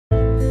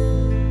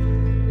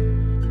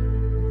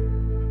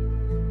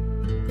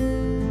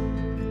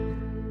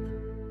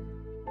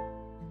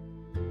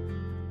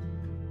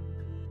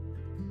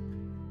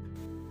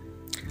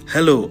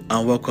Hello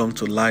and welcome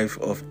to Life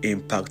of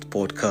Impact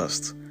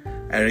podcast.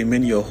 I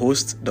remain your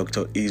host,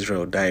 Dr.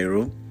 Israel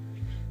Dairo.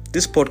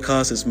 This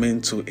podcast is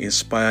meant to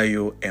inspire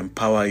you,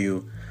 empower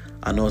you,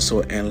 and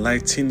also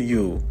enlighten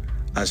you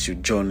as you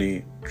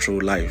journey through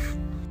life.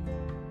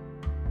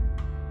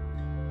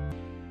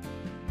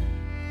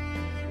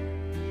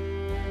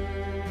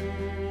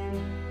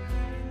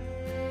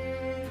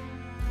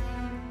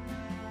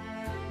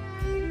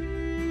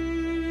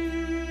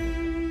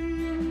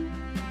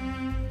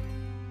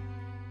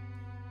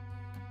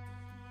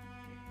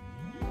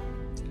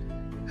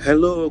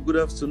 Hello, good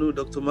afternoon,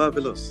 Dr.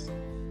 Marvelous.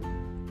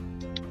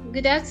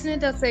 Good afternoon,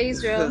 Dr.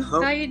 Israel.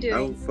 How are you doing?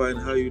 I'm fine.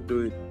 How are you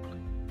doing?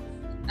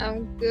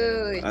 I'm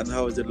good. And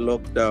how is the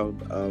lockdown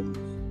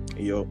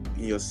in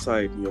your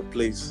side, in your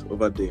place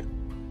over there?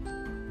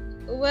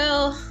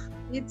 Well,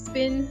 it's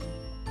been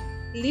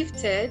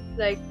lifted.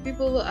 Like,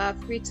 people are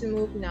free to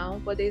move now,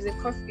 but there's a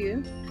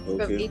curfew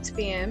from 8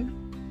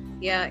 p.m.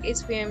 Yeah,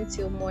 8 p.m.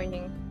 till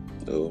morning.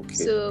 Okay.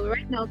 So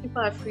right now,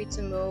 people are free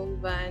to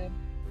move and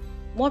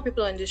more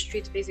people on the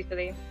street,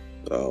 basically.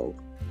 Wow.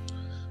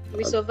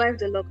 We survived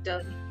the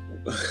lockdown.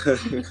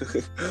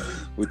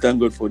 We thank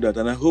God for that.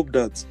 And I hope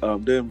that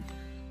them,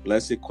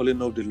 let's say,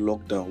 calling off the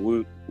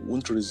lockdown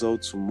won't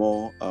result to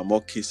more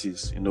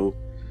cases,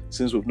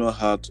 since we've not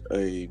had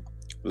a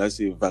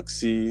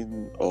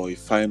vaccine or a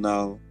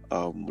final,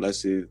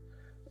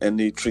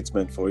 any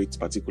treatment for it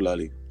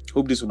particularly.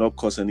 Hope this will not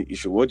cause any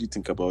issue. What do you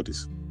think about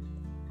this?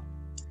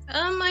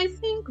 I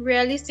think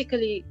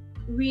realistically,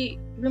 lifting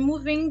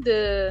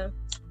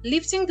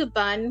the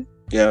ban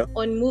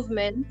on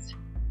movement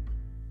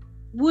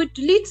would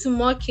lead to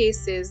more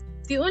cases.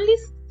 The only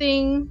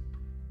thing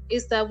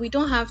is that we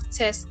don't have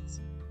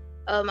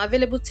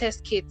available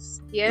test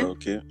kits. Yeah.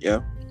 Okay.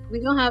 Yeah.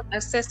 We don't have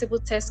accessible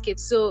test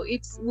kits, so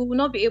we will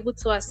not be able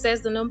to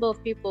assess the number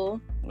of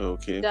people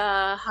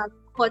that have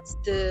caught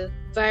the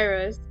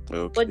virus.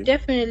 Okay. But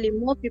definitely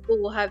more people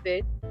will have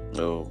it.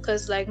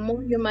 Because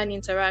more human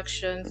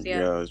interactions.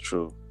 Yeah.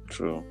 True.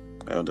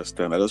 I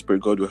understand. I just pray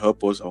God will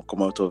help us and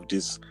come out of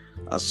this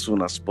as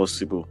soon as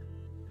possible.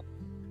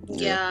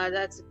 Yeah,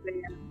 that's a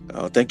prayer.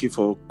 Thank you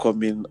for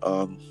coming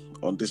on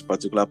this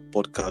particular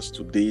podcast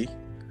today.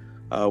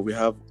 We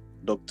have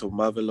Dr.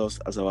 Marvelous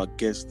as our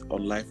guest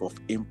on Life of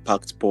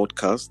Impact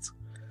podcast.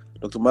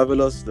 Dr.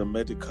 Marvelous is a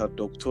medical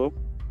doctor,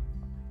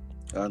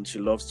 and she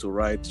loves to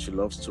write, she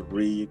loves to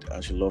read,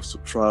 and she loves to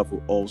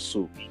travel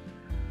also.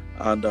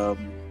 And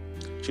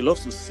she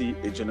loves to see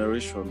a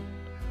generation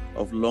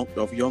of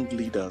young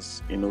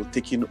leaders,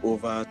 taking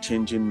over,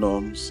 changing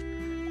norms,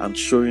 and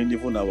showing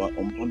even our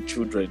unborn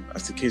children,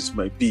 as the case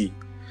might be,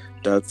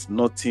 that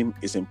nothing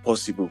is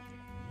impossible.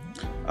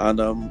 And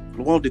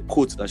one of the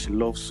quotes that she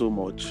loves so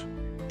much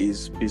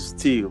is "Be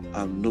still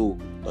and know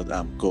that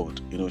I'm God."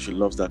 She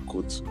loves that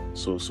quote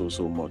so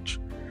much.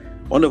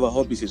 One of her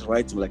hobbies is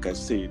writing, like I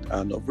said,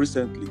 and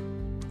recently,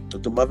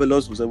 Dr.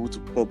 Marvelous was able to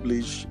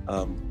publish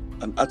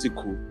an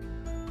article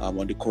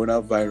on the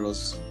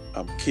coronavirus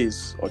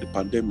case or the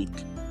pandemic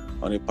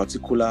on a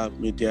particular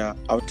media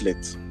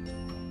outlet.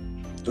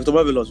 Dr.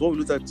 Marvelous, what would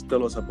you like to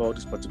tell us about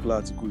this particular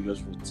article you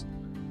just wrote?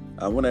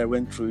 And when I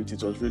went through it,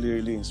 it was really,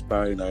 really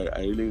inspiring. I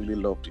really, really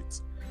loved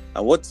it.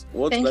 And what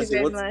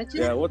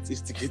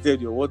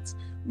instigated you? What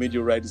made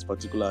you write this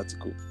particular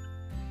article?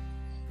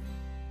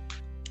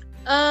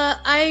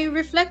 I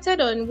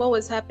reflected on what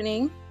was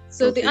happening.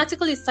 So the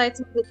article is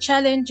citing the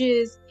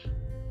challenges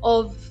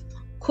of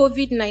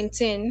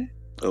COVID-19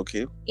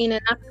 in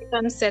an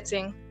African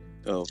setting.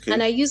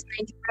 And I used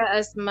Nigeria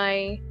as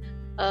my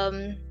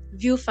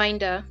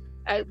viewfinder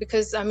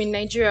because I'm in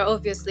Nigeria,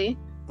 obviously.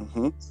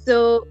 Mm-hmm.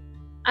 So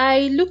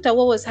I looked at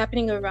what was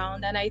happening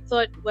around and I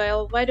thought,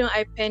 well, why don't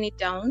I pen it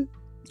down?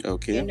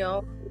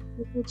 People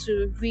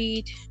to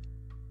read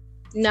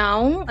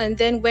now and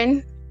then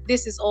when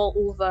this is all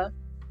over.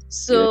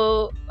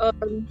 So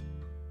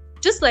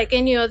just like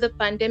any other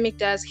pandemic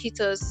that has hit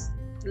us,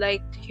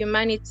 like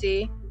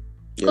humanity,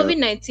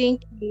 COVID-19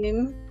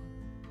 came.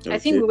 I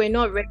think we were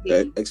not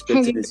ready.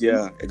 Expecting it,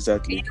 yeah,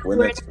 exactly. We were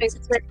not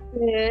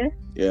expecting.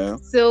 Yeah.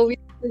 So we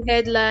had the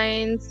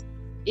headlines.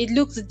 It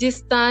looked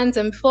distant,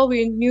 and before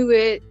we knew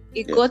it,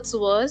 it got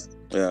to us.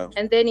 Yeah.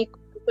 And then it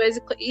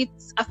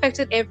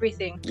affected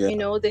everything.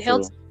 Yeah. The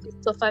health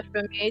suffered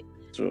from it.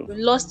 True. We've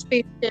lost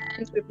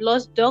patients. We've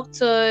lost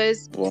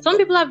doctors. Wow. Some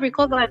people have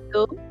recovered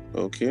though.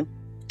 Okay.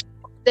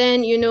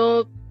 Then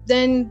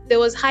then there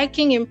was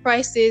hiking in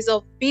prices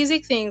of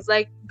basic things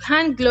like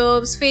hand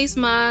gloves, face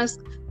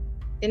masks.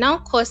 They now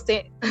cost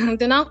a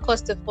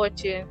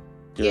fortune.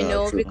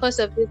 True. Because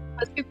of this.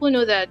 Because people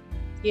know that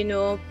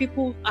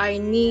people are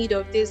in need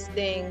of these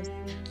things.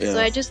 Yeah.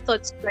 So I just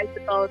thought to write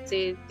about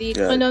it. The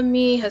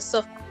economy has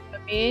suffered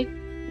from it.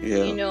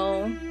 Yeah.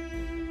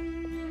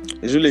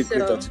 It's really a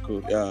great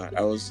article. Yeah,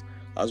 I was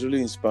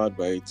really inspired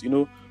by it.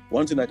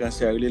 One thing I can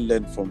say I really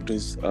learned from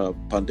this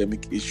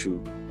pandemic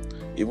issue,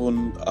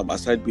 even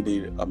aside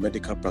being a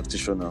medical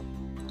practitioner,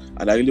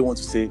 and I really want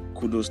to say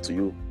kudos to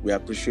you. We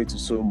appreciate you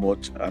so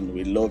much and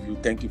we love you.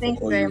 Thank you for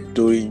all you're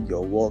doing,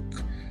 your work,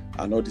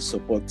 and all the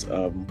support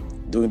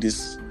during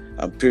this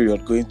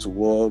period, going to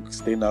work,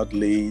 staying out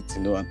late,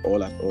 and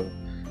all.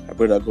 I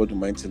pray that God will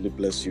mightily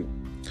bless you.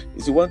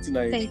 You see, one thing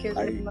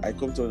I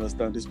come to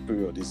understand this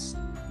period is,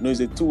 it's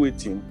a two-way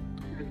thing.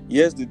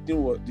 Yes, the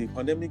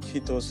pandemic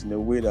hit us in a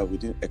way that we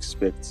didn't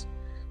expect,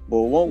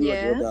 but one way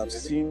or the other, I've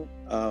seen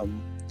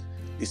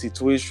a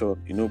situation,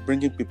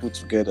 bringing people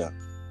together.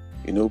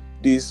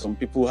 Some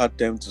people had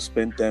time to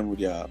spend time with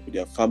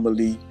their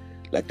family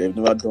like they've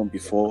never done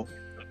before.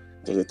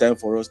 There's a time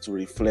for us to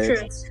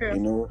reflect,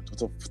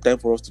 time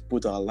for us to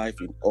put our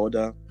life in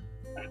order.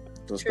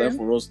 There's time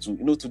for us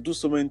to, to do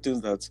so many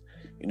things that,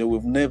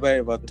 we've never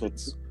ever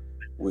thought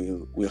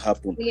will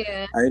happen.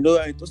 Yeah. I know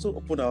it also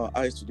opened our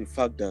eyes to the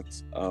fact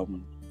that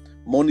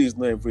money is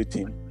not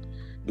everything,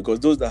 because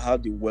those that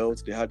had the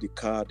wealth, they had the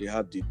car, they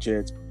had the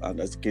jet, and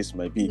as the case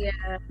might be,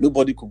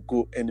 nobody could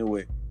go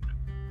anywhere.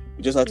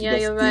 You just had to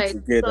stay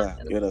together.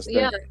 You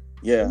understand?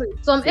 Yeah.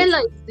 Some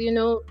airlines,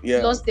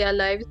 lost their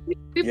lives.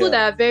 People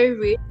that are very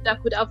rich,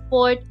 that could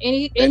afford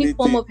any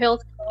form of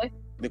health care.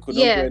 They could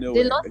not go anywhere.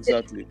 They lost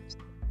exactly.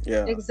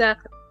 Yeah.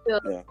 Exactly.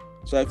 Yeah.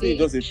 So I think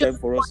it's just a time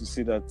for us to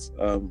see that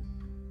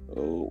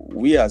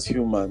we as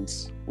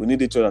humans, we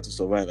need each other to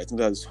survive. I think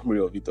that's the summary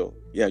of it all.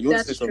 Yeah. You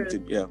want to say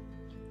something? Yeah.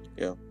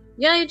 Yeah.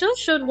 Yeah, it just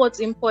showed what's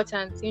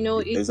important.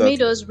 It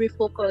made us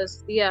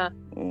refocus. Yeah.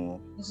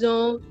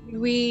 So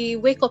we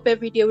wake up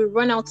every day, we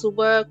run out to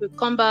work, we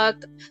come back,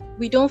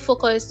 we don't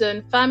focus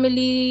on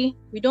family,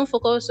 we don't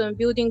focus on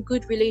building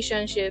good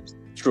relationships.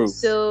 True.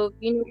 So,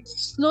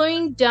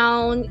 slowing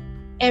down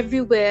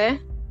everywhere,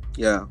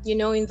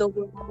 in the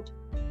world,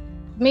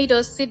 made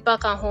us sit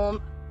back at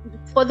home.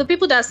 For the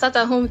people that sat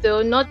at home,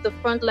 though, not the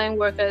frontline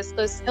workers,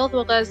 because health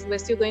workers were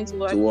still going to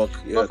work.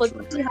 Yeah, but for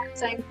those who had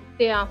time to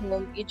stay at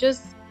home, it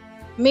just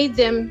made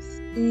them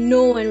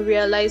know and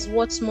realize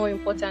what's more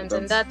important,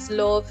 and that's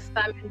love,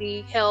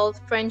 family, health,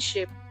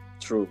 friendship.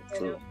 True.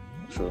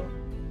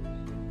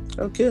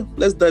 Okay,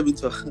 let's dive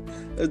into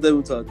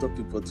our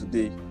topic for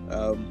today.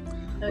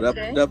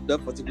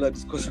 That particular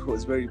discussion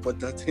was very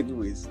important,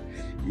 anyways.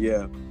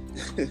 Yeah,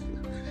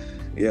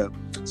 yeah.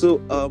 So,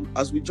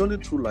 as we journey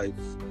through life,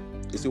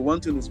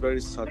 one thing is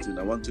very certain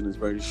and one thing is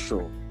very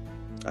sure,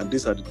 and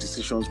these are the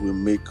decisions we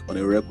make on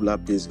a regular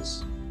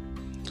basis.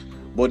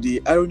 But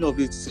the irony of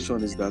this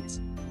decision is that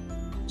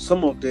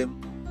some of them,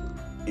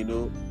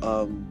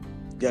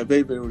 they are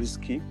very, very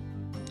risky,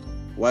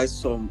 while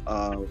some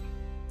are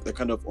the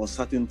kind of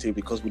uncertainty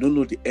because we don't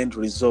know the end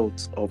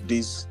result of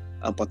these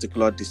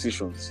particular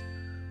decisions.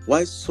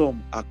 While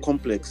some are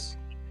complex,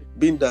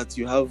 being that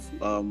you have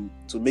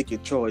to make a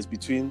choice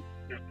between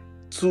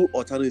two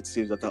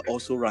alternatives that are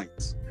also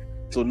right.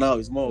 So now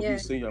it's more of you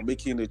saying you're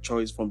making a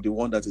choice from the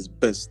one that is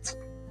best.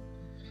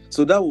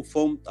 So that will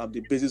form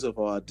the basis of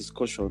our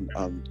discussion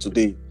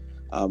today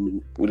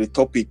with the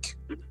topic,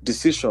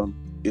 decision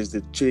is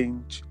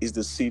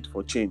the seed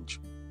for change.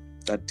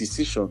 That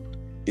decision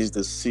is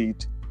the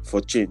seed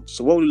for change.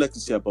 So what would you like to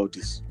say about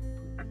this?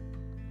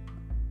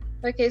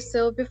 Okay,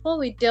 so before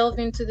we delve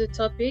into the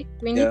topic,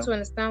 we need to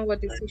understand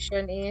what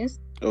decision is.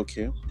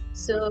 Okay.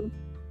 So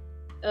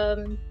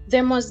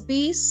there must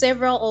be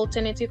several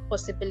alternative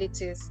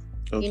possibilities,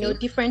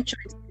 different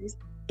choices.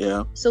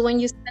 Yeah. So when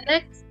you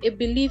select a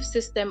belief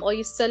system or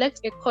you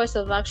select a course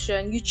of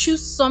action, you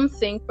choose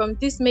something from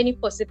these many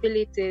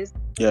possibilities.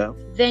 Yeah.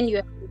 Then you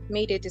have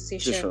made a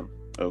decision.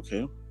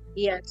 Okay.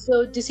 Yeah.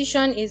 So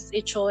decision is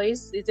a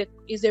choice.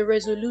 Is a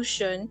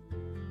resolution.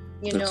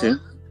 Okay.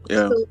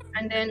 Yeah. So,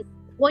 and then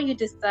what you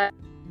decide,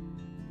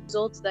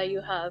 results that you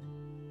have,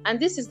 and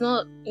this is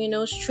not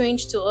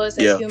strange to us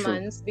as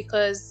humans,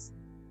 because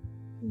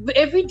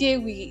every day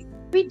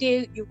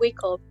you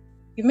wake up,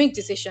 you make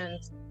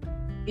decisions.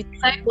 You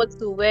decide what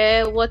to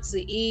wear, what to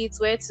eat,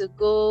 where to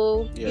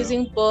go,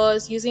 using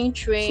bus, using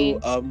train.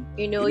 So,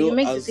 you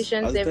make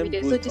decisions every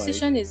day. So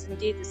decision is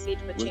indeed the seed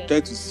for change. We try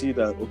to see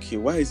that, okay,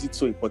 why is it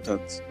so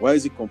important? Why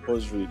is it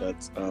compulsory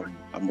that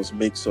I must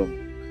make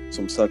some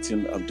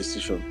certain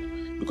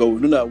decision? Because we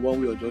know that one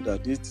way or the other,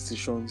 these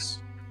decisions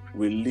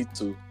will lead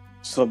to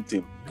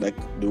something, like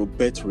they will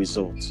better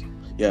results.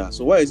 Yeah.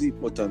 So why is it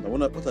important?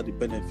 What are the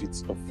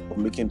benefits of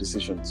making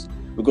decisions?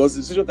 Because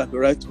the decision can be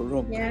right or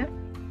wrong. Yeah.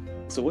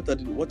 So what are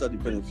the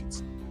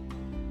benefits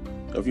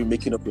of you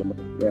making up your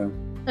mind?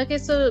 Yeah. Okay,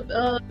 so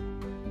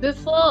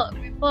before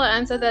I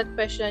answer that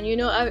question,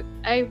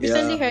 I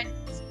recently heard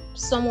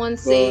someone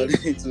say,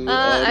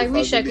 I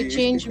wish I could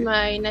change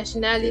my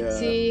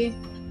nationality.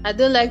 I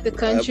don't like the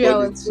country I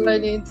was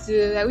born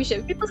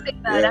into. People say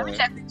that. I wish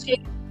I could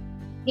change.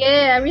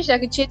 Yeah, I wish I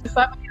could change the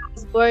family I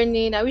was born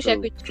in. I wish I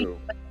could change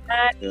my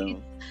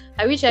parents.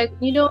 I wish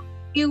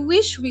you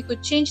wish we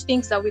could change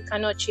things that we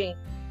cannot change.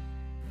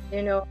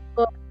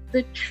 But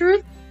the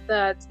truth is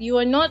that you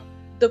are not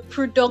the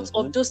product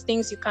of those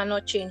things you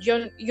cannot change.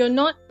 You're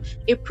not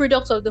a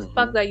product of the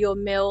fact that you're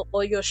male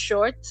or you're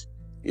short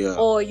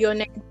or you're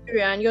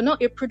Nigerian. You're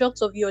not a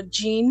product of your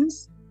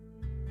genes.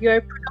 You're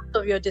a product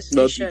of your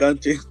decision. No, you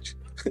can't change.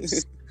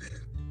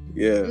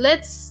 Yeah.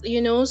 Let's,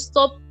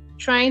 stop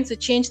trying to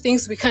change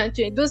things we can't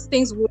change. Those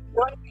things will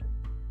work.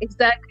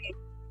 Exactly.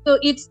 So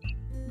it's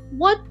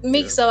what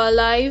makes our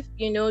life,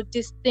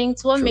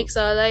 distinct, what makes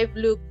our life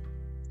look,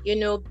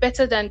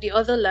 better than the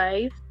other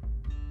life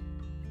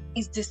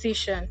is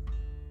decision.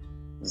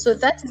 So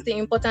that is the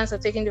importance of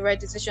taking the right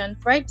decision.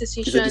 Right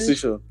decision. It's a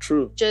decision.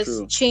 True.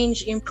 Just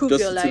change, improve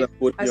your life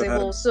as a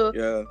whole. So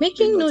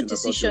making no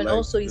decision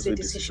also is a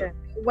decision.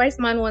 A wise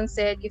man once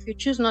said, if you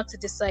choose not to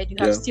decide, you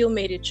have still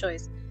made a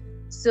choice.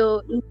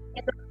 So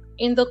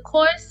in the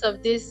course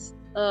of this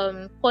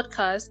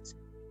podcast,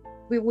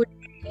 we would,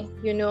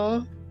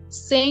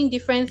 saying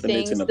different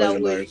things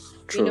that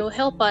would,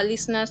 help our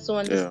listeners to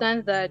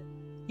understand that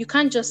you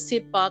can't just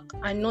sit back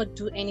and not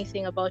do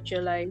anything about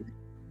your life.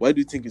 Why do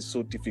you think it's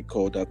so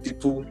difficult that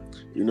people,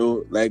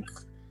 like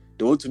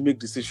they want to make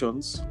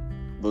decisions,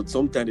 but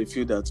sometimes they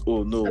feel that,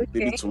 oh no,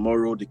 maybe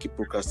tomorrow, they keep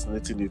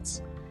procrastinating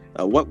it.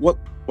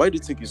 Why do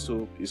you think it's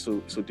so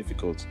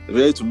difficult?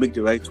 Really to make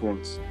the right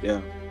ones?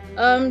 Yeah.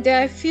 There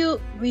are a few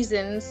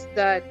reasons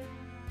that,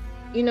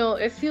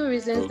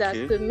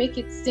 that could make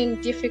it seem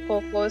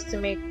difficult for us to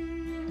make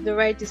the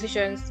right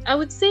decisions. I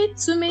would say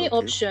too many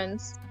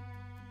options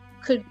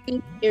could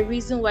be a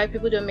reason why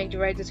people don't make the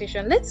right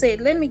decision.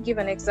 Let me give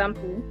an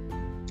example.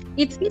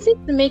 It's easy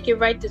to make a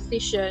right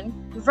decision.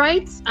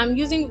 Right, I'm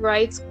using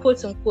right,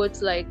 quote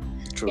unquote, like,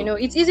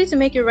 it's easy to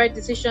make a right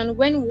decision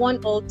when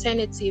one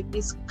alternative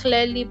is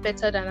clearly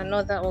better than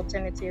another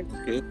alternative.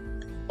 Okay.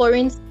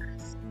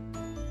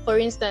 For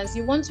instance,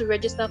 you want to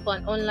register for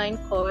an online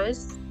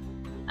course,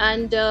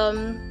 and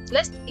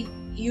let's say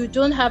you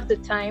don't have the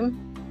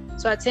time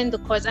to attend the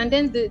course, and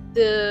then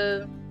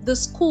the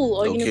school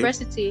or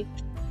university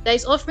that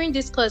is offering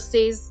this course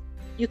says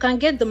you can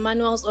get the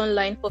manuals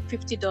online for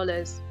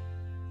 $50.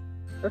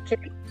 Okay.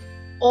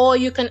 Or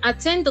you can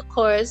attend the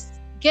course,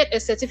 get a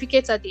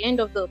certificate at the end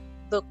of the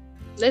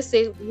let's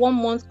say 1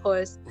 month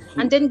course,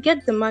 and then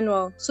get the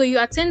manual. So you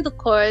attend the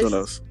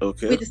course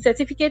with the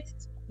certificate,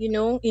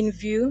 in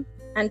view,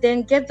 and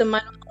then get the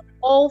manual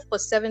all for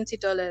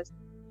 $70.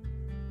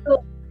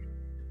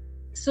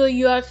 So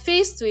you are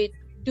faced with,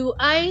 do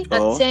I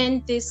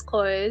attend this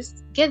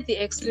course, get the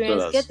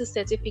experience, get the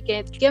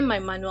certificate, get my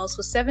manuals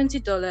for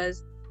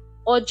 $70,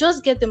 or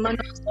just get the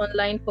manuals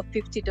online for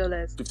 $50?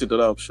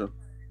 $50 option.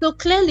 So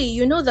clearly,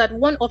 you know that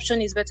one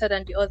option is better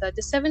than the other.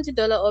 The $70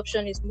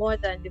 option is more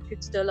than the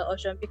 $50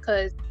 option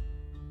because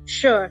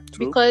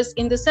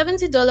in the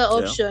 $70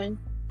 option,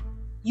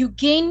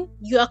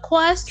 you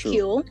acquire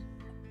skill,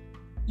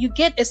 you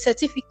get a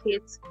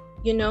certificate,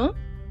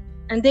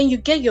 and then you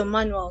get your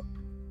manual.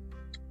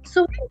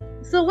 So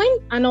when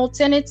an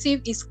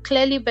alternative is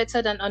clearly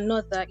better than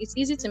another, it's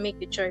easy to make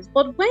the choice.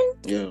 But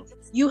when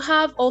you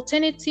have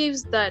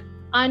alternatives that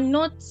are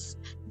not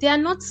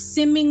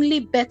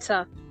seemingly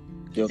better,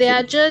 they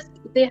have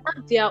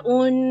their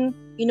own,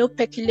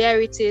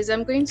 peculiarities.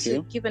 I'm going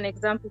to give an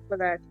example for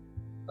that.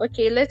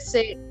 Okay, let's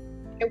say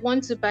I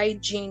want to buy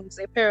jeans,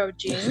 a pair of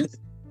jeans.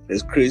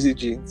 There's crazy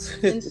jeans.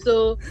 And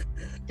so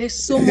there's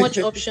so much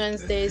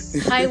options.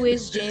 There's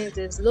high-waist jeans,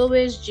 there's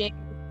low-waist jeans,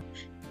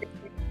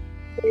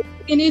 there's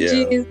skinny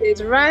jeans,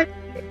 there's rack,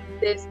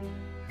 there's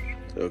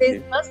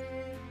just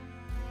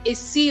a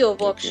sea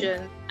of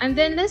options. And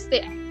then let's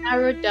say I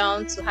narrow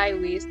down to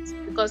high-waist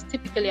because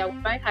typically I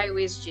would buy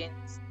high-waist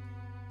jeans.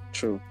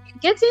 True.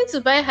 Getting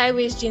to buy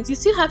high-waist jeans, you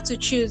still have to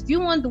choose. Do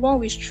you want the one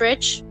with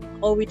stretch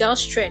or without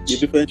stretch? The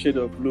different shade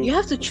of blue. You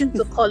have to choose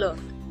the color.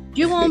 Do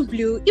you want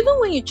blue? Even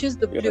when you choose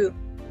the blue,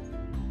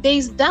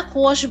 there's dark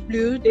wash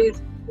blue, there's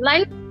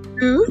light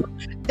blue,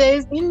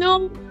 there's,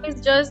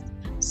 it's just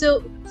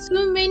so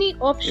many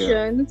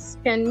options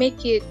can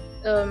make it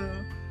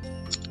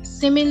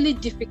seemingly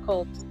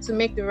difficult to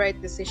make the right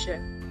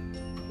decision.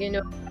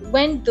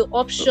 When the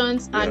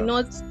options are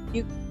not,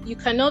 you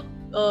cannot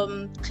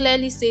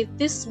clearly say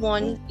this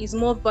one is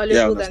more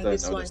valuable than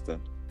this one.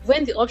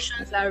 When the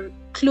options are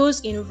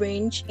close in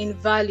range, in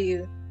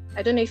value.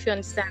 I don't know if you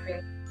understand me.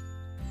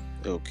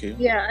 Okay.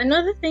 Yeah,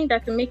 another thing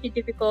that can make it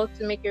difficult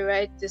to make a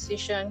right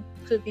decision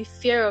could be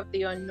fear of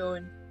the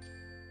unknown.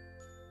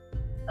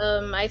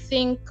 I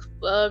think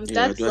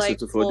that's like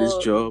for this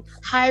job,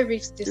 high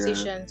risk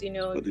decisions. You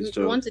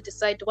want to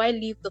decide: do I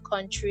leave the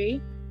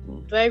country?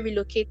 Do I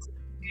relocate?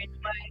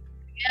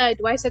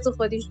 Do I settle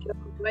for this job?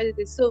 Do I do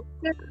this? So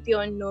fear of the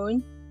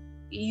unknown,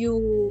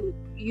 you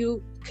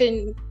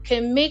can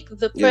make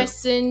the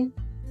person,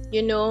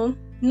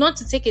 not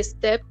to take a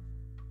step,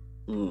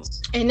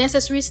 a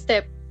necessary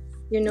step.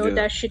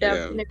 That should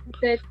have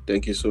benefited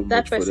Thank you so much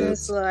that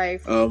person's for that.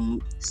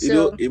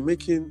 Life. In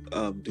making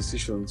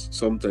decisions,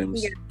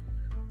 sometimes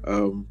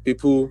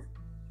people,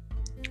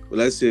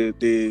 let's say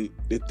they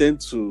tend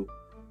to,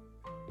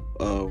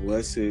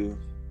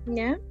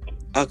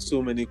 ask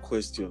so many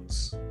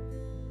questions.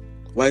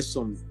 Why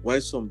some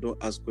don't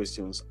ask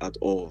questions at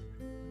all?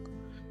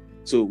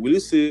 So will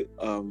you say,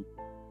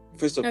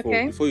 first of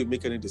all, before you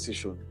make any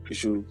decision, you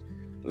should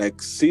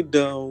sit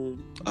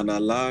down,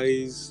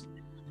 analyze,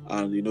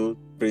 and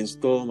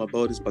brainstorm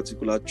about this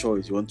particular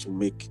choice you want to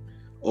make,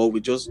 or we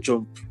just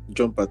jump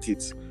at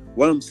it?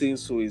 What I'm saying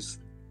is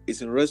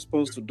it's in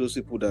response to those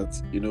people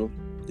that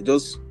they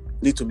just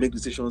need to make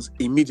decisions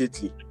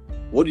immediately.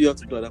 What do you have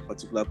to do at that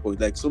particular point?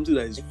 Like something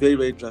that is very,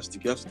 very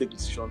drastic. You have to take a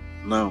decision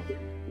now.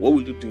 What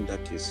will you do in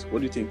that case? What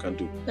do you think you can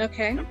do?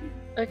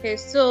 Okay.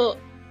 So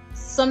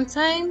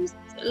sometimes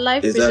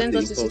life presents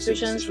us with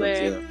situations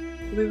where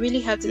we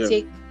really have to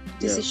take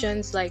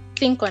decisions, like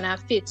think on our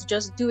feet,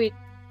 just do it,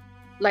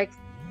 like,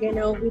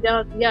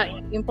 without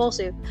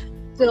impulsive.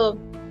 So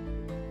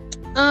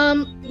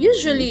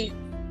usually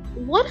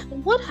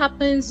what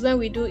happens when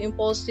we do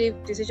impulsive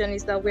decision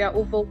is that we are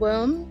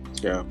overwhelmed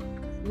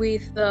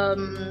with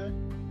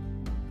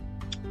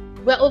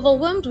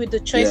the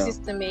choices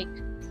to make,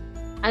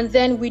 and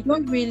then we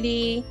don't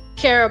really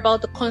care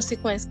about the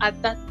consequence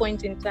at that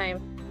point in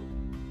time.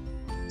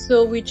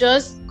 So we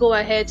just go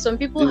ahead. Some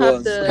people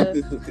have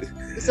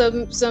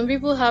some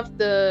people have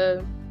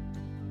the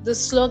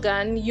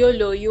slogan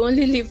YOLO, you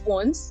only live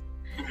once.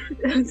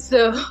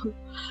 so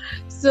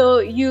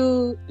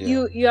you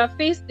are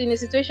faced in a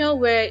situation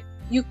where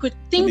you could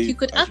think, you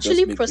could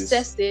actually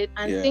process it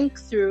and think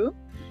through,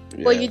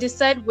 but you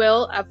decide,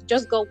 well, I've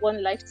just got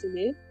one life to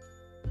live.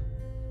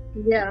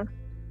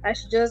 I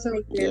should just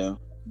make it.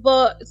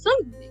 But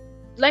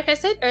like I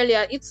said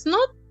earlier, it's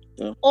not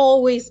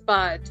always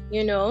bad,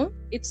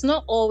 it's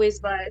not always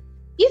bad.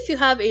 If you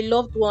have a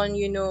loved one,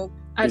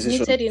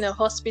 admitted in a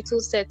hospital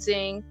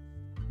setting,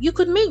 you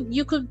could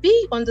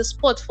be on the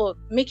spot for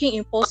making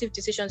impulsive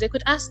decisions. They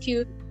could ask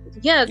you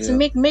to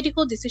make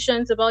medical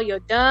decisions about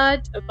your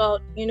dad,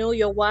 about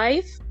your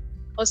wife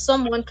or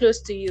someone close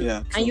to you,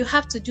 and you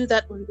have to do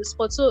that on the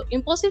spot. So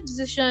impulsive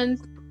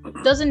decisions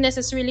doesn't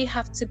necessarily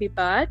have to be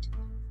bad,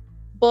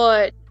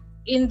 but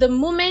in the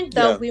moment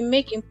that we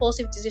make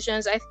impulsive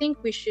decisions, I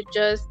think we should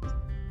just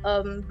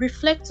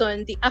reflect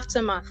on the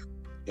aftermath.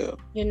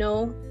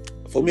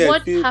 For me,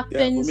 what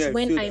happens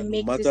when I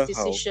make this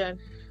decision?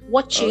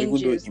 What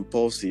changes? Even though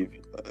impulsive,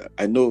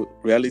 I know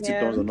reality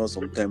comes on us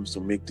sometimes to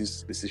make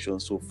this decision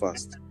so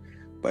fast.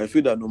 But I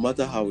feel that no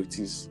matter how it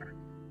is,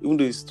 even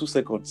though it's 2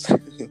 seconds,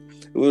 even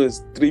though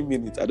it's 3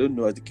 minutes, I don't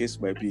know as the case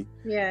might be.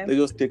 Let's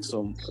just take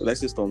some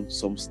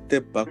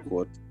step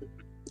backward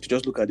to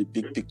just look at the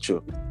big picture.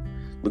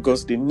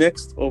 Because the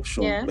next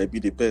option might be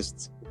the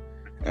best,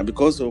 and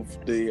because of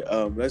the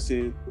let's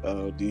say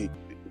the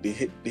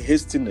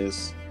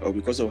hastiness, or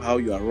because of how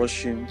you are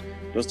rushing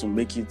just to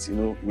make it,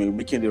 you're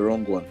making the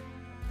wrong one,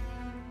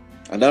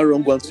 and that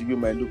wrong one to you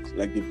might look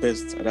like the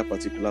best at that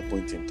particular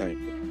point in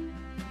time.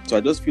 So I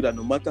just feel that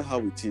no matter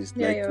how it is,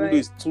 even though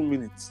it's 2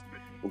 minutes,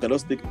 we can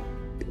just take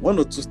 1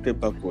 or 2 steps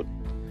backward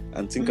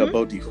and think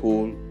about the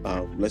whole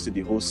let's say the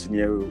whole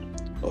scenario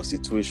or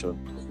situation.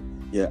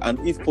 And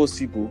if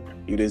possible,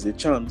 if there's a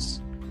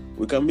chance,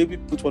 we can maybe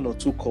put 1 or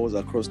 2 calls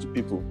across to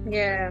people.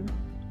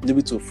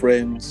 Maybe to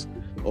friends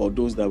or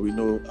those that we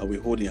know and we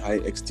hold in high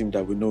esteem,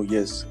 that we know,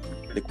 yes,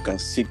 they can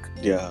seek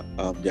their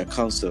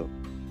counsel,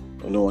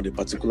 on a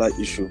particular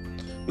issue.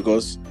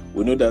 Because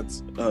we know that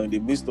in the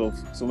midst of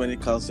so many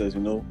counsels,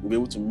 we'll be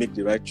able to make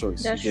the right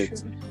choice. That's true.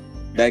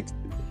 Like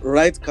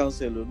right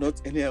counsel, or not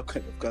any other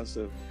kind of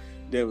counsel.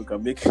 Then we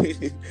can make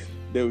the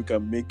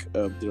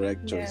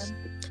right choice.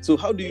 So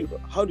how do you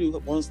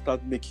want to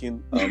start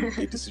making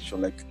a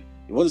decision? Like,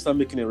 you want to start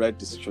making a right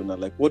decision now,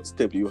 like what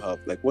step do you have?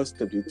 Like, what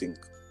step do you think?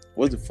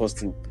 What's the first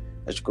thing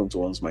that should come to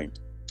one's mind?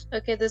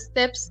 Okay, the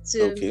steps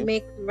to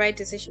make right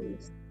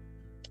decisions.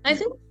 I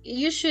think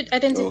you should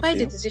identify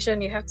the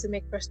decision you have to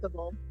make first of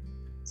all.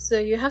 So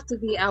you have to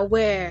be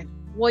aware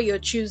what you're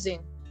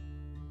choosing.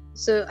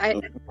 So I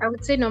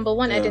would say number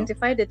 1,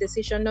 identify the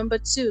decision. Number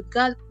 2,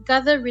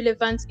 gather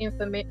relevant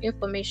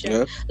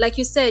information. Like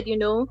you said, you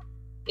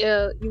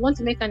want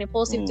to make an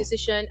impulsive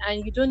decision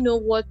and you don't know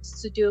what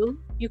to do.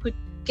 You could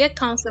get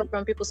counsel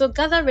from people. So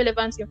gather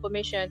relevant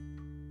information.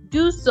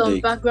 Do some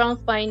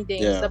background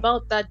findings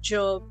about that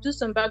job. Do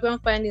some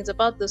background findings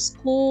about the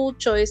school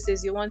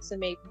choices you want to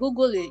make.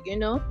 Google it,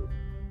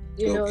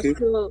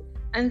 So,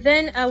 and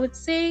then I would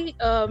say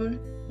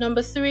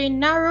number 3,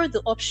 narrow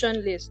the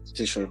option list.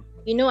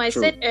 I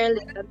said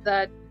earlier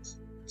that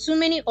too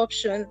many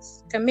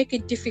options can make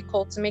it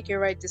difficult to make a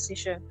right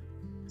decision.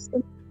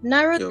 So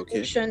narrow the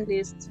option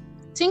list.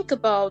 Think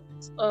about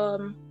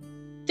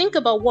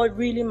what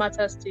really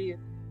matters to you.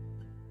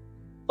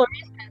 For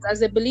instance,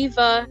 as a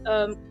believer,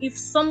 if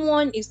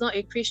someone is not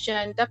a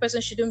Christian, that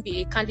person shouldn't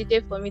be a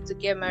candidate for me to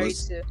get married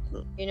to.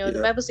 The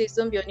Bible says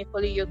don't be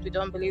unequally yoked with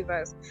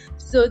unbelievers.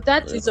 So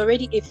that is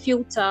already a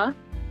filter,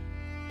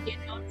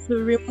 to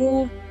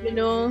remove,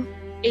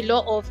 a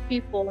lot of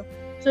people.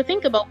 So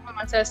think about what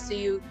matters to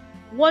you.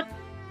 What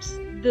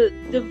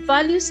the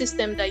value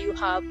system that you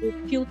have will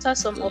filter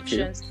some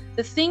options.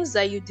 The things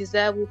that you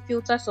desire will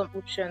filter some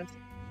options.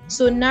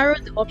 So narrow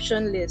the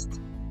option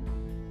list.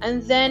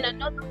 And then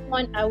another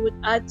one I would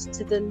add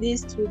to the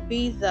list would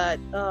be that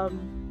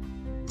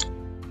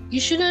you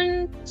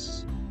should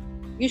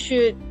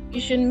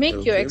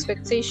make your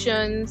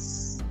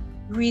expectations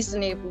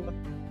reasonable.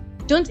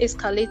 Don't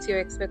escalate your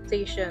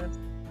expectations,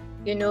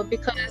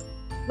 because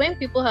when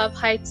people have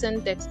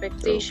heightened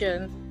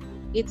expectations,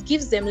 it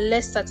gives them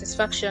less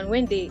satisfaction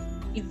when they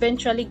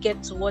eventually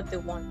get to what they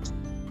want.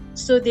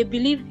 So they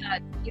believe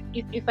that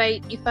if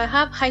I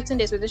have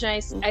heightened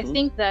expectations, I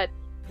think that,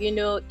 you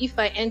know, if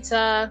I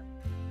enter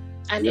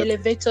an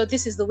elevator,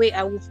 this is the way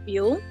I will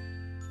feel.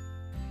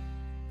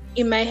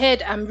 In my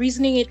head, I'm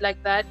reasoning it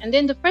like that, and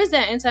then the first day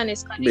I enter an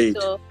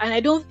escalator and I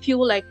don't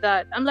feel like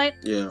that, I'm like,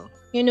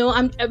 you know,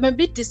 I'm a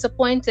bit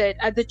disappointed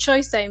at the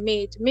choice I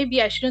made.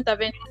 Maybe I shouldn't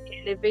have entered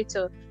the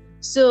elevator.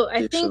 So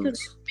I think we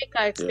make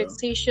our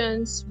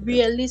expectations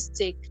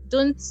realistic.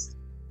 Don't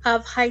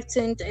have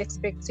heightened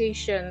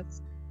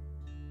expectations.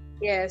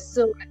 Yeah.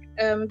 So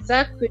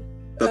that could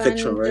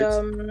perfection,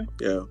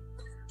 right?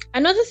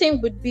 Another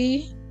thing would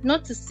be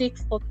not to seek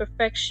for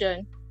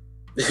perfection.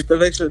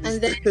 Perfection.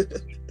 And then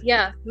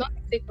not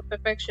to seek for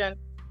perfection.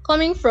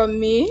 Coming from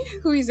me,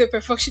 who is a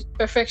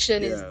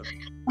perfectionist.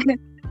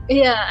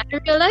 I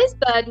realized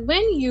that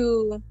when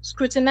you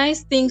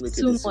scrutinize things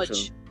too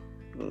much,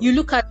 you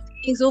look at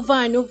things over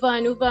and over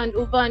and over and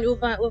over and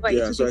over and over.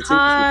 It will be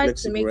hard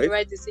to make the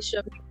right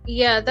decision.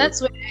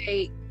 That's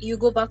where you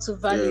go back to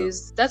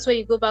values. That's where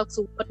you go back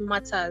to what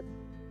matters.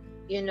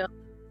 You know,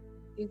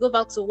 you go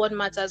back to what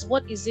matters.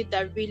 What is it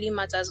that really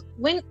matters?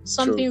 When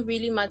something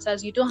really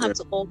matters, you don't have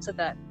to alter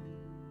that.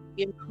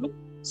 You know,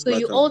 so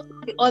you alter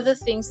the other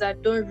things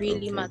that don't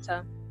really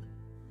matter.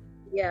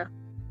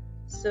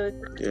 So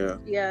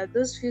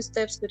those few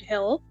steps could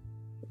help.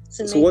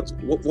 So what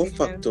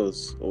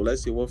factors, or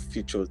let's say what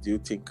features, do you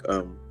think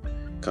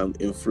can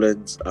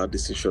influence our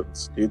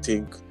decisions? Do you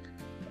think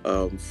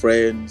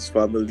friends,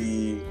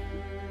 family,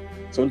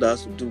 something that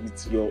has to do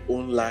with your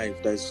own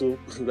life that is so,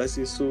 let's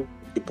say, so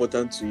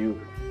important to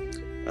you,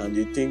 and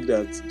you think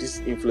that this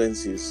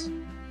influences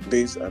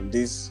this and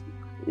this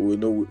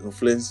will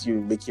influence you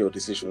in making your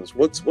decisions?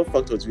 What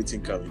factors do you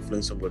think can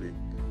influence somebody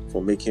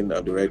for making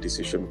the right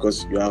decision?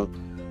 Because you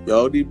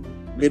already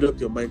made up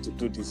your mind to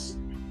do this,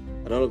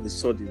 and all of a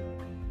sudden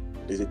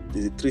there's a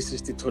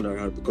 360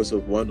 turnaround because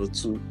of one or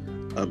two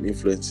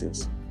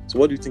influences. So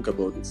what do you think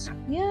about this?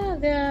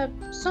 There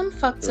are some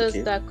factors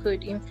that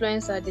could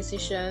influence our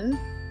decision.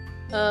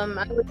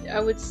 I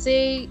would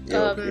say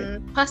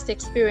past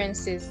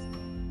experiences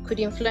could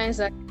influence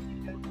that.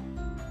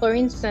 For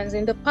instance,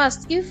 in the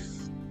past, if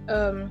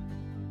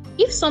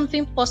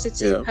something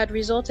positive had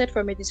resulted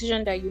from a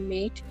decision that you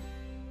made,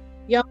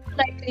 you're more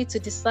likely to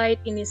decide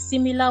in a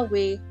similar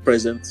way.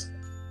 Present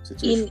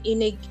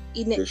situation.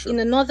 In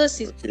another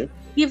situation,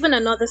 even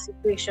another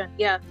situation.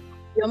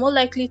 You're more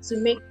likely to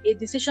make a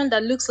decision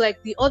that looks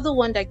like the other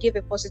one that gave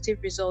a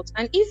positive result.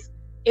 And if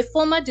a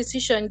former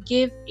decision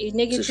gave a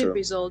negative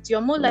result,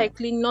 you're more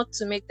likely not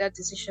to make that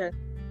decision.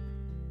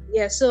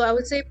 So I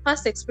would say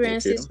past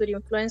experiences could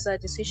influence our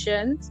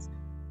decisions.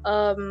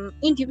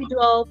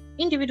 Individual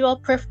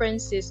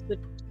preferences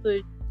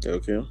could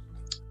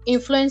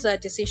influence our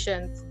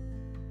decisions.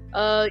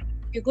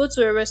 You go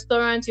to a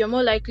restaurant, you're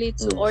more likely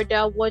to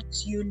order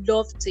what you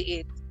love to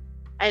eat.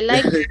 I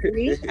like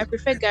gari. I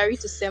prefer gari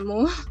to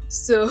semo.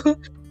 So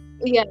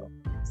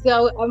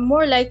I'm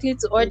more likely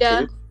to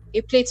order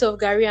a plate of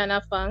gari and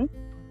afang.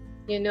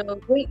 You know,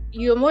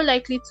 you're more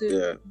likely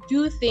to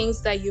do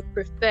things that you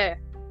prefer.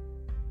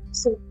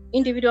 So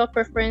individual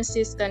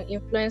preferences can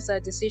influence our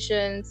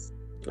decisions.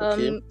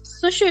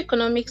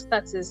 Socioeconomic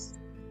status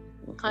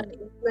can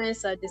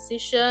influence our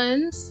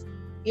decisions.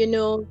 You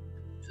know,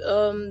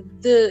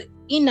 the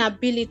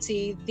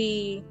inability,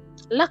 the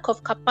lack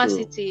of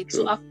capacity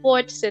to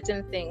afford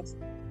certain things,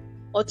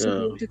 or to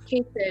be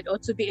educated, or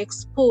to be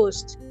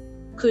exposed,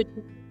 could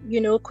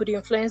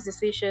influence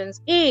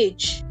decisions.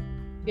 Age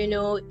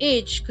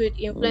could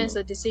influence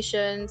the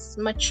decisions.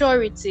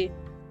 Maturity.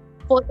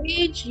 For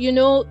age,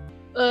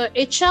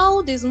 a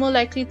child is more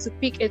likely to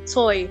pick a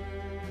toy,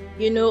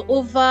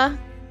 over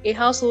a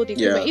household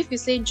equipment. If you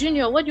say,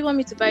 Junior, what do you want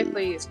me to buy for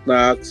you?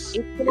 Snacks.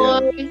 A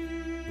toy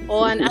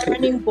or an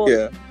ironing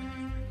board.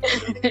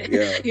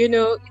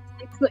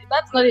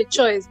 That's not a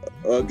choice.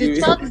 The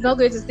child is not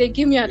going to say,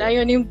 give me an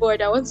ironing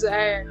board, I want to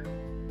iron.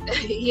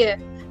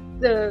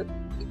 The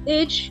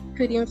age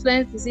could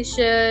influence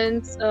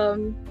decisions.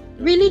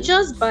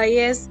 Religious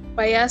biases.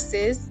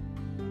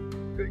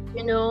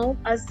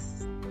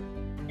 As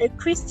a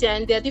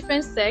Christian, there are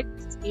different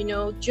sects.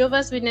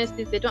 Jehovah's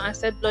Witnesses, they don't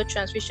accept blood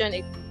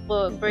transfusion.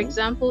 For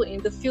example,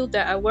 in the field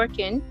that I work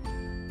in,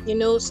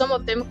 some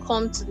of them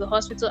come to the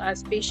hospital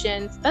as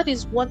patients. That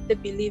is what they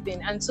believe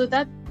in, and so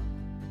that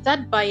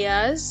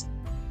bias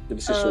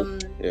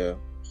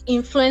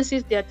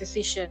influences their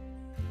decision.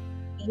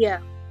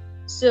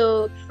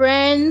 So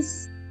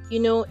friends,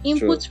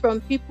 input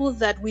from people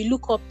that we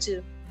look up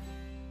to,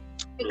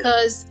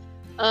 because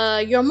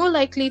you're more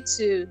likely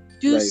to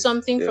do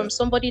something from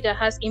somebody that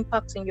has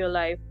impact in your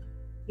life.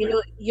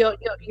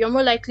 You're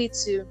more likely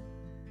to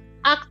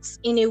act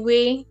in a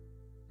way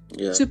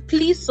to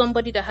please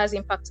somebody that has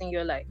impact in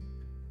your life.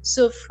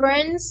 So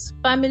friends,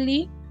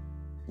 family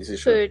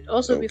could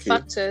also be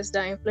factors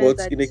that influence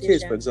that decision. But in a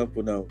case, for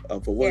example, now,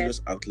 for what you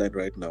just outlined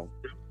right now,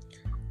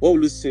 what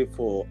will you say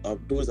for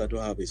those that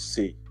don't have a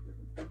say?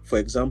 For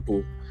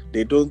example,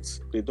 they don't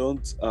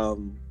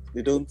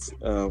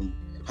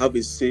have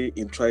a say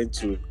in trying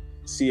to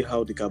see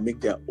how they can make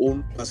their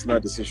own personal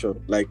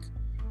decision. Like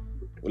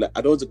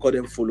I don't want to call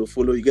them follow.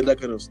 You get that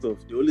kind of stuff.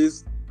 They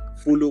always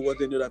follow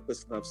what any other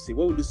person have said.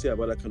 What would you say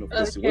about that kind of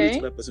person? What do you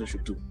think that person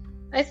should do?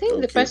 I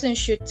think the person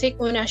should take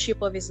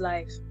ownership of his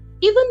life.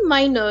 Even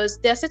minors,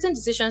 there are certain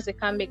decisions they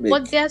can't make,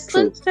 but there are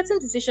certain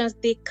decisions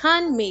they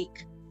can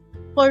make.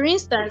 For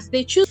instance,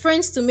 they choose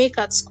friends to make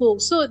at school.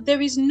 So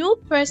there is no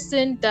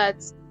person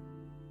that,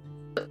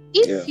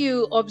 if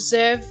you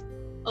observe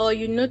or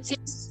you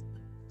notice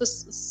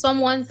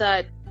someone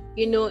that,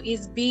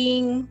 is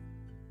being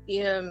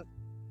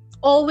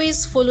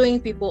always following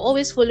people,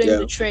 always following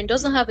the trend,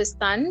 doesn't have a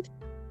stand,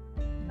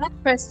 that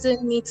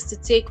person needs to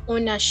take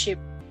ownership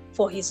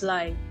for his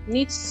life,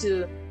 needs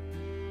to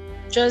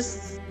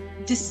just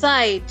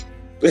decide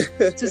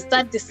to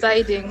start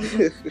deciding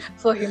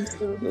for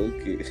himself.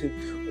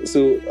 Okay.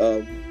 So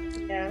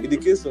in the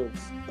case of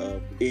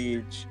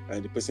age,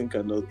 and the person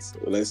cannot,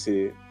 let's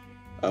say,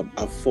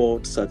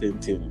 afford certain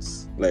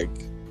things,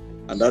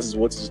 and that is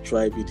what is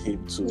driving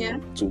him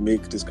to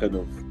make this kind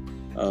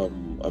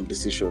of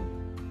decision.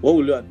 What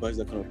will you advise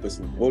that kind of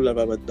person? What will you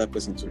advise that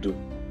person to do?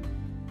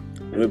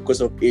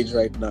 Because of age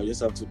right now, you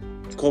just have to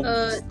come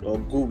or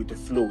go with the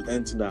flow with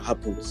anything that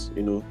happens,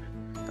 And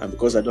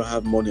because I don't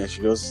have money, I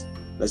should just,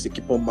 let's say,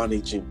 keep on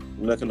managing,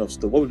 that kind of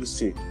stuff. What will you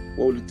say?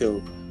 What will you tell?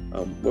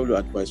 What will you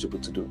advise people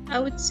to do? I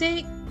would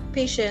say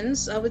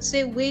patience. I would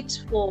say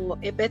wait for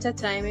a better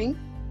timing,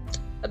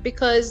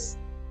 because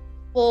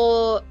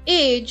for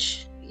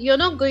age, you're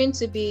not going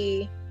to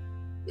be,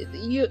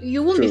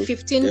 you won't be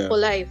 15 for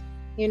life.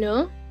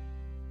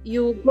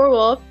 You grow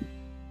up.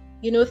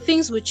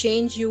 Things will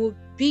change. You will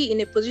be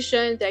in a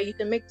position that you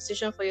can make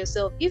decisions for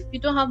yourself. If you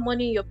don't have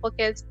money in your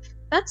pocket,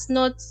 that's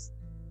not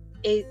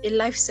a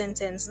life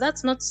sentence.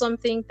 That's not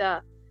something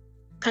that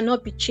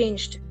cannot be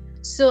changed.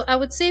 So I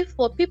would say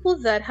for people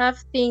that have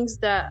things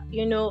that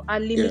are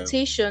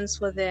limitations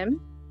for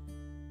them,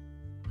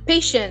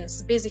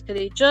 patience,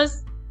 basically.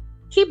 Just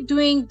keep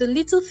doing the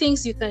little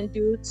things you can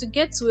do to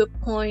get to a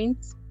point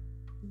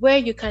where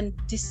you can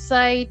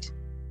decide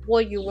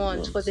what you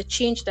want for the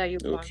change that you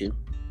want. Okay.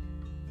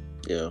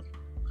 Yeah.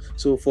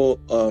 So for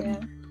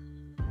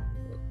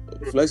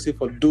let's say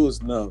for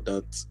those now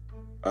that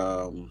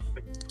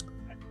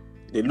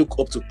they look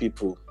up to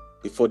people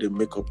before they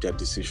make up their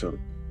decision,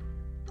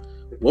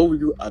 what will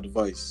you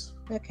advise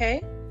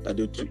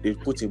that they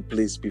put in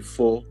place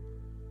before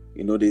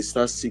they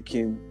start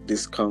seeking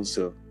this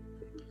counsel?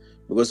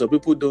 Because some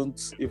people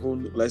don't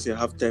even, let's say,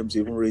 have time to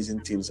even raising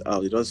things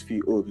out. They just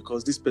feel,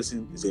 because this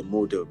person is a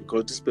model,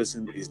 because this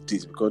person is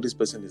this, because this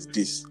person is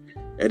this,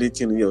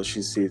 anything he or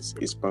she says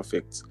is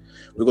perfect.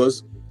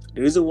 Because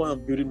the reason why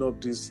I'm building up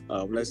this,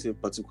 let's say,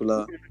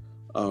 particular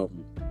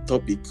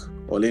topic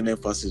or laying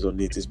emphasis on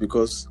it is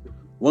because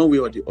one way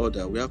or the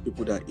other, we have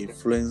people that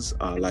influence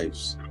our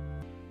lives.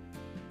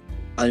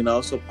 And in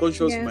our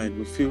subconscious mind,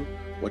 we feel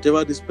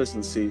whatever this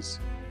person says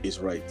is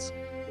right.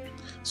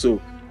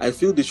 So I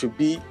feel there should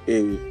be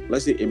a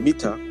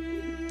meter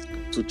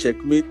to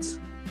checkmate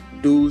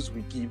those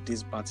we give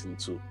this baton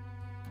to.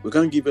 We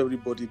can't give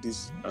everybody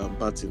this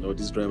baton or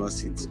this driver's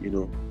seat,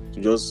 to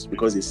just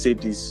because they say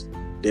this,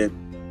 then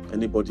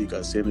anybody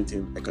can say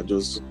anything. I can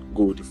just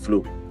go with the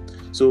flow.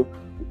 So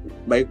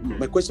my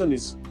question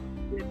is,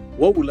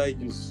 what will I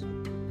use?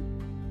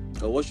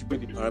 Or what should be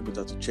the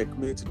parameter to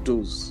checkmate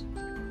those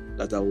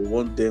that I will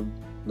want them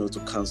to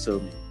counsel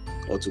me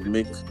or to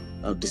make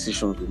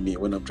decisions with me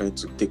when I'm trying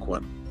to take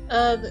one?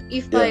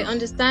 If I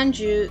understand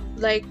you,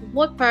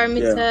 what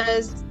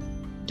parameters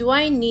do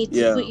I need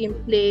to put in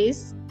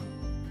place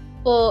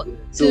for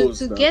those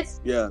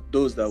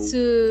that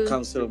will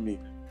counsel me?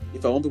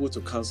 If I want people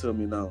to counsel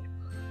me now,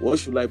 what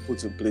should I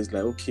put in place?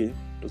 Okay,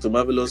 Dr.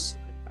 Marvelous,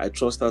 I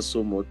trust her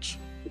so much.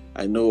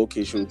 I know,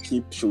 she'll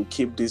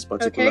keep this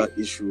particular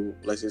issue,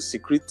 let's say,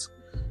 secret,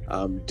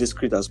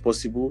 discreet as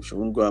possible. She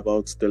won't go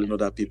about telling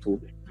other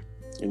people.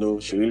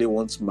 She really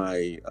wants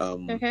my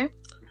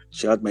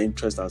she had my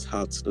interest at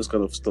heart, those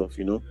kind of stuff,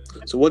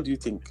 So what do you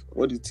think?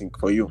 What do you think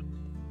for you?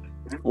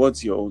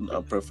 What's your own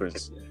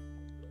preference?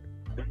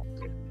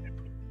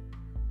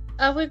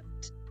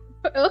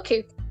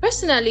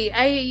 Personally,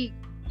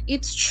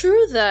 it's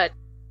true that,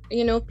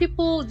 there are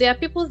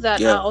people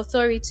that are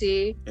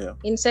authority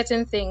in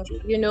certain things.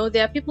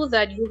 There are people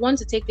that you want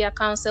to take their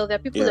counsel. There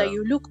are people that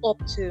you look up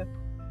to.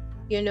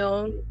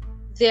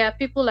 There are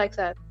people like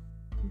that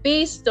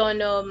based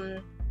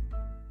on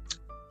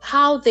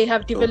how they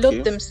have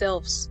developed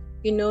themselves,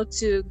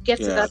 to get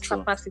to that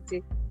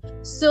capacity.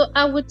 So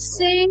I would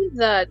say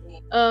that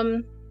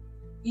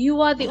you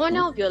are the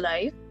owner of your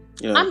life.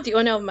 I'm the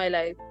owner of my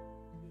life.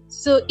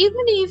 So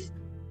even if,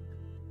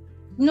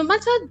 no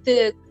matter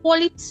the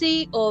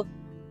quality of,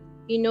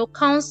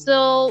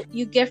 counsel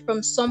you get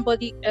from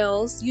somebody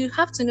else, you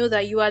have to know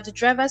that you are the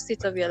driver's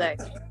seat of your life.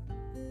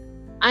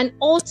 And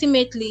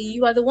ultimately,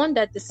 you are the one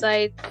that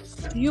decides,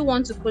 do you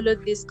want to follow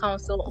this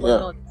counsel or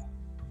not?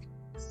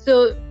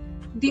 So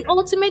the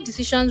ultimate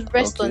decisions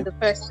rest on the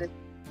person.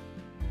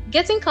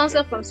 Getting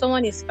counsel from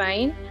someone is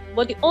fine,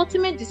 but the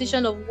ultimate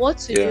decision of what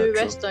to do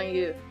rests on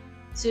you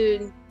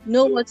to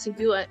know what to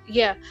do.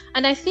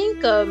 And I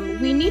think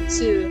we need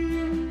to,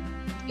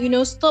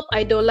 stop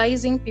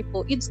idolizing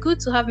people. It's good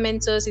to have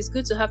mentors, it's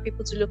good to have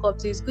people to look up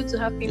to, it's good to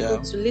have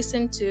people to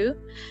listen to,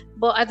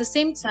 but at the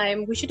same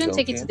time we shouldn't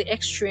take it to the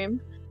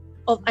extreme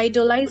of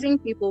idolizing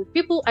people.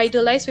 People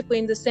idolize people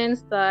in the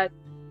sense that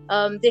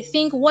they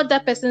think what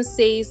that person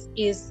says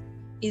is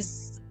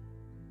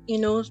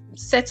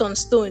set on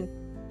stone.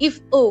 If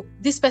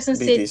this person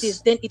said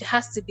this, then it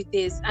has to be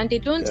this, and they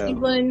don't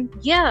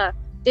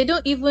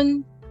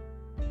even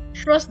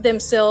trust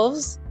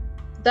themselves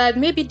that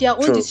maybe their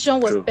own decision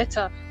was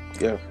better.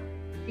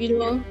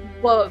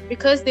 But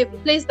because they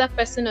place that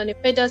person on a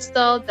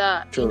pedestal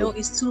that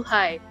is too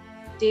high,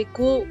 they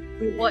go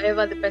with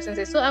whatever the person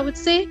says. So I would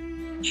say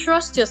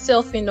trust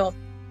yourself enough,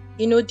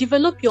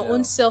 develop your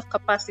own self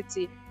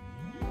capacity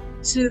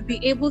to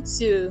be able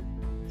to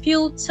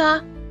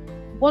filter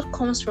what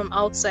comes from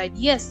outside.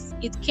 Yes,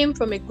 it came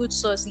from a good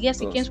source.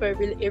 Yes, it came from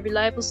a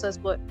reliable source,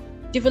 but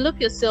develop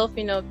yourself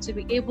enough to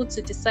be able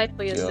to decide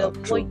for yourself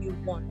what you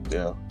want.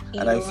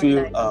 And I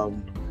feel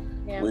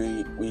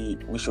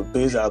we should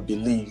base our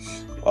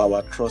belief or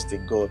our trust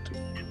in God,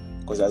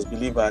 because as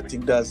believers, I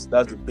think that's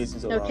the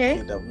basis of our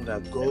faith, that we know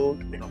that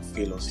God will not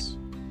fail us,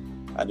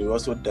 and He will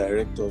also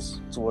direct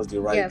us towards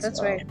the right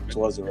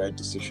towards the right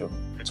decision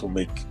to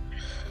make.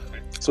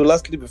 So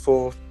lastly,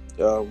 before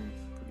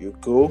you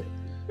go,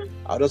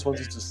 I just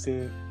wanted to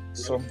say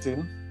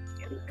something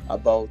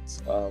about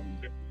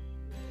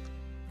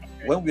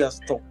when we are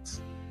stuck,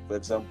 for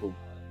example,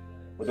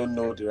 we don't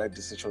know the right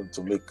decision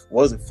to make.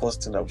 What's the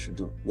first thing that we should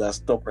do? We are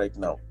stuck right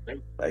now,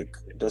 like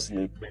just in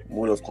a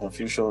mood of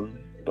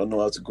confusion, don't know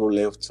how to go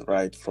left,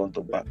 right, front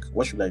or back.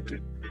 What should I do?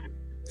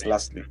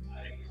 Lastly.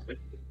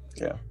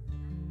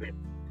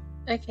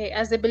 Okay,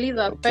 as a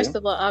believer, first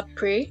of all, I'll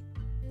pray.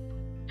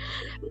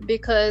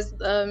 Because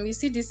you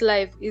see, this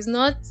life is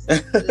not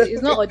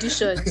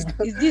audition.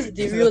 Is this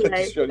the real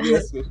life?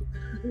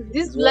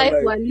 This life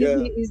we're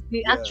living is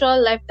the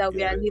actual life that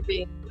we are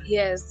living.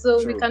 Yes,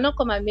 so we cannot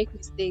come and make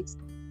mistakes.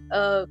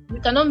 We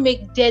cannot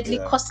make deadly,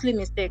 costly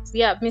mistakes.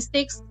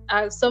 Mistakes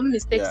are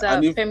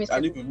permissible.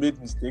 And if you made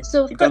mistakes,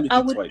 so you can't make I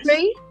would twice.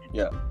 pray.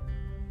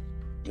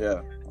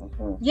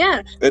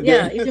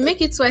 If you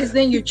make it twice,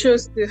 then you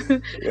chose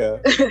to.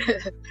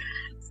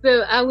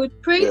 So I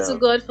would pray to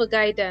God for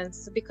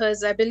guidance,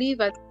 because I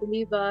believe as a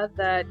believer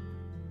that,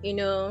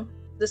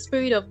 the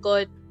Spirit of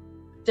God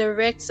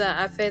directs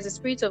our affairs. The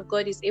Spirit of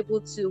God is able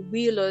to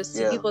wheel us,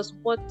 to give us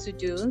what to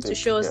do, to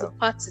show us the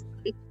path to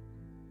take.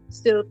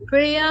 So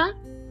prayer,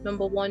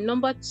 number one.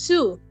 Number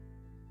two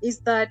is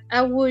that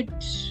I would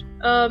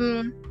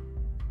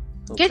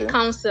get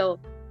counsel,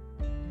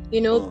 be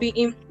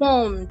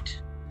informed.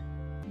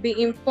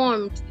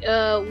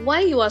 Why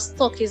you are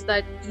stuck is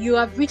that you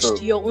have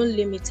reached your own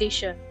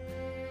limitation.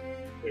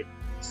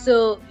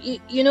 So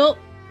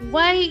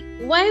why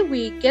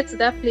we get to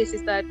that place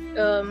is that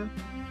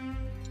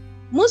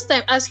most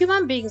time as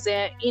human beings,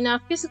 in our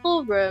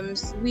physical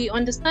realms, we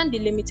understand the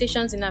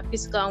limitations in our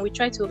physical and we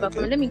try to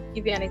overcome. Let me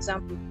give you an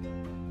example.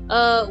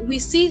 We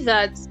see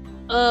that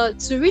I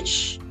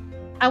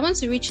want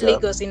to reach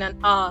Lagos in an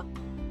hour.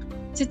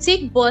 To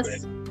take bus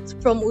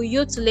from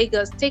Uyo to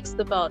Lagos takes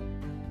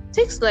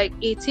like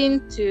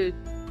 18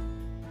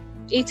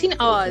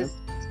 hours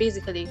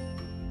basically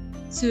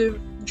to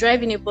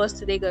drive in a bus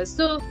to Lagos.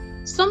 So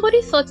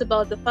somebody thought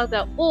about the fact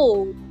that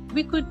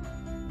we could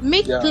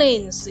make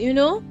planes,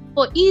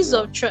 for ease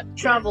of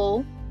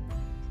travel,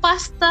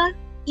 faster,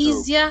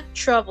 easier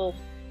travel.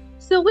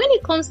 So when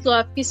it comes to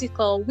our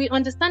physical, we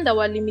understand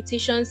our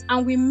limitations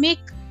and we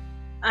make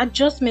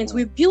adjustments.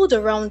 We build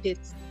around it.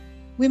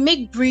 We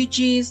make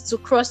bridges to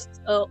cross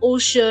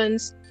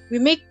oceans. We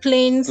make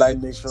planes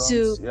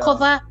to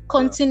cover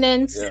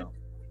continents.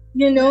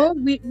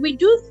 We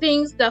do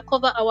things that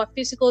cover our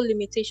physical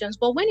limitations.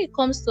 But when it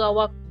comes to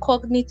our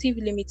cognitive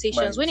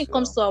limitations, when it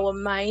comes to our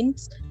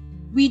minds,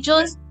 we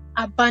just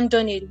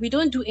abandon it. We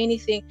don't do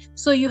anything.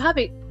 So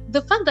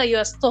the fact that you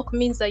are stuck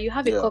means that you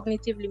have a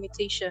cognitive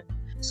limitation.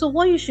 So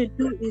what you should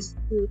do is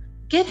to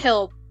get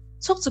help.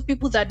 Talk to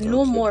people that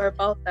know more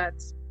about that.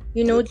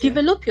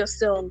 Develop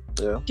yourself.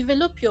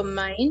 Develop your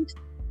mind.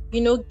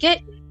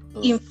 Get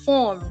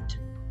informed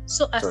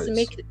so as to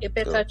make a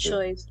better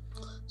choice.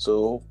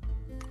 So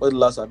what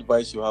last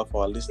advice you have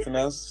for our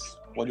listeners?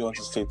 What do you want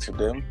to say to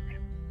them?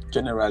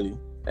 Generally,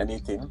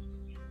 anything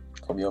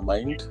from your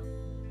mind?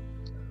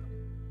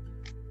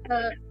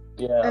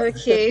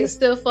 Okay,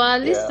 so for our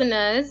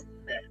listeners,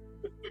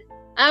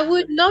 I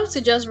would love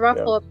to just wrap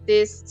up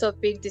this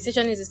topic.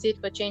 Decision is a seed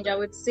for change. I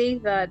would say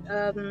that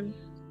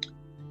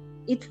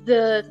it's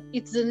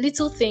the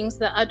little things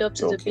that add up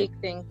to the big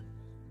thing.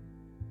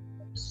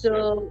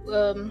 So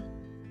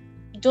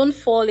don't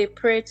fall a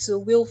prey to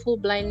willful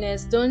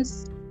blindness. Don't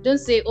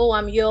say,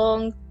 I'm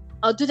young,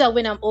 I'll do that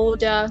when I'm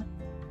older,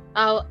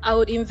 I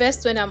would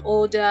invest when I'm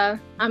older,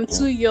 I'm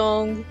too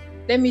young,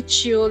 let me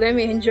chill, let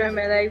me enjoy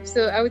my life.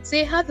 So I would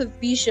say have a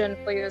vision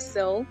for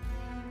yourself,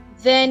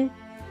 then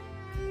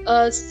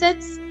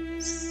set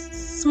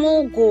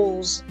small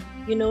goals,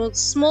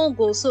 small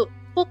goals. So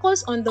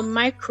focus on the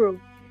micro,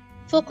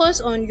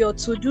 focus on your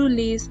to-do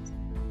list,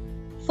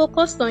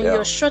 focus on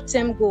your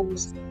short-term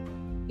goals.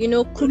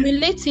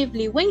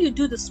 Cumulatively, when you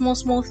do the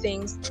small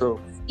things,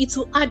 it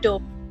will add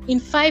up. In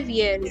 5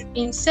 years,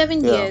 in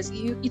 7 years,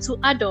 it will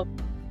add up.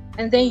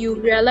 And then you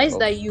realize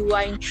that you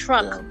are in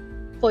track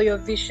for your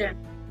vision.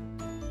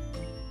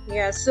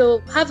 So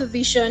have a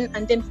vision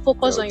and then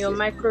focus on your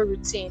micro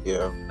routine.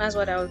 That's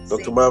what I would say.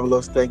 Dr.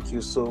 Marvelous, thank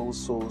you so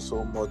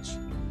much.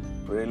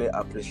 Really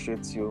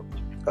appreciate you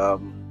for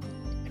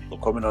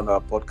coming on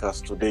our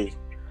podcast today.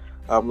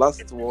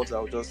 Last words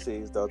I'll just say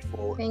is that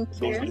for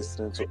those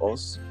listening to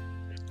us,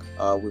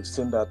 we've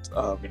seen that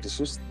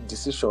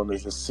decision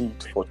is the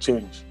seed for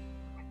change.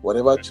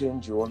 Whatever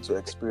change you want to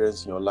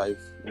experience in your life,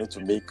 you need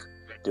to make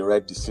the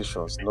right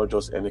decisions, not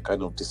just any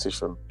kind of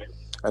decision.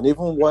 And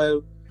even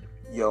while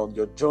you're on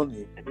your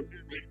journey,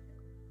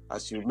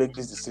 as you make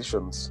these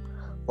decisions,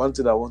 one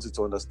thing I want you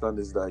to understand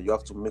is that you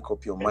have to make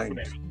up your mind,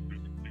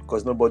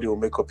 because nobody will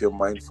make up your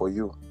mind for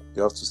you.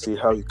 You have to see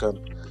how you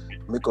can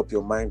make up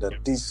your mind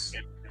that this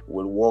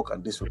will work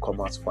and this will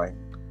come out fine.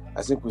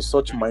 I think with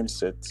such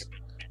mindset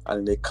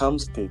and in a calm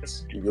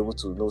state, you'll be able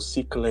to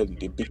see clearly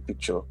the big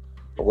picture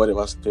of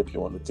whatever step you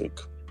want to take.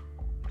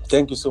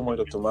 Thank you so much,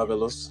 Dr.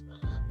 Marvelous.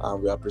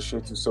 We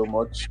appreciate you so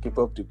much. Keep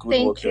up the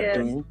good work you're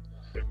doing.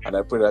 And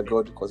I pray that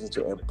God will continue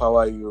to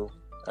empower you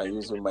and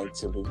use you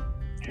mightily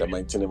in the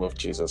mighty name of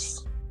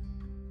Jesus.